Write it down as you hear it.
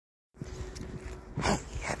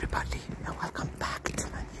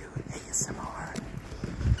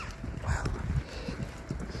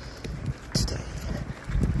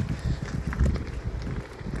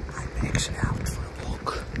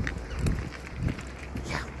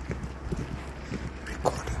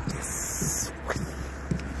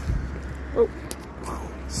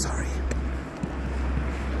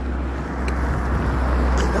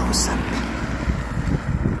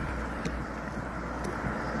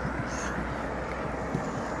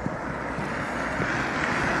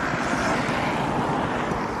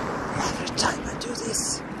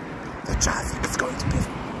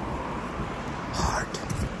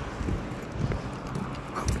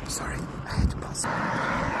podcast.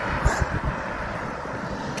 Well,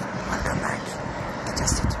 welcome back. I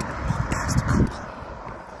just did a podcast couple,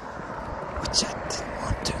 which I didn't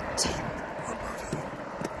want to tape or movie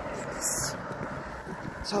in this.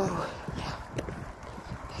 So, yeah,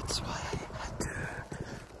 that's why I had to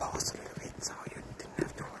pause a little bit so you didn't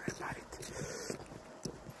have to worry about it.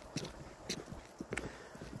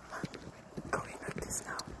 I'm going like this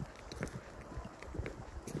now.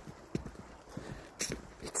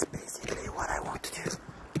 It's basically what I want to do.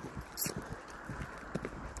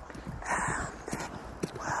 And,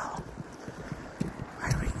 well, I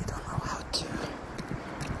really don't know how to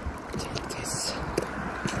take this.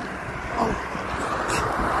 Oh,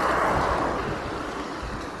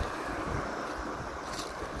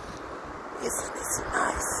 isn't this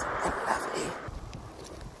nice and lovely?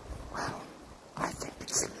 Well, I think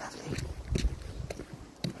it's lovely.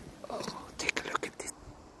 Oh, take a look at this.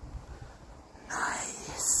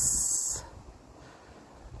 Nice.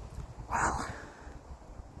 Well,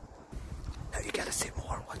 now you gotta say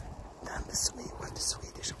more than the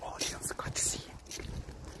Swedish audience got to see.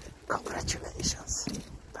 Congratulations.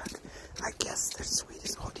 But I guess the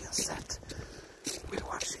Swedish audience that will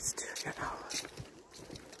watch this too, you know.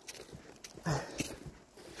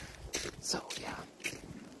 So yeah.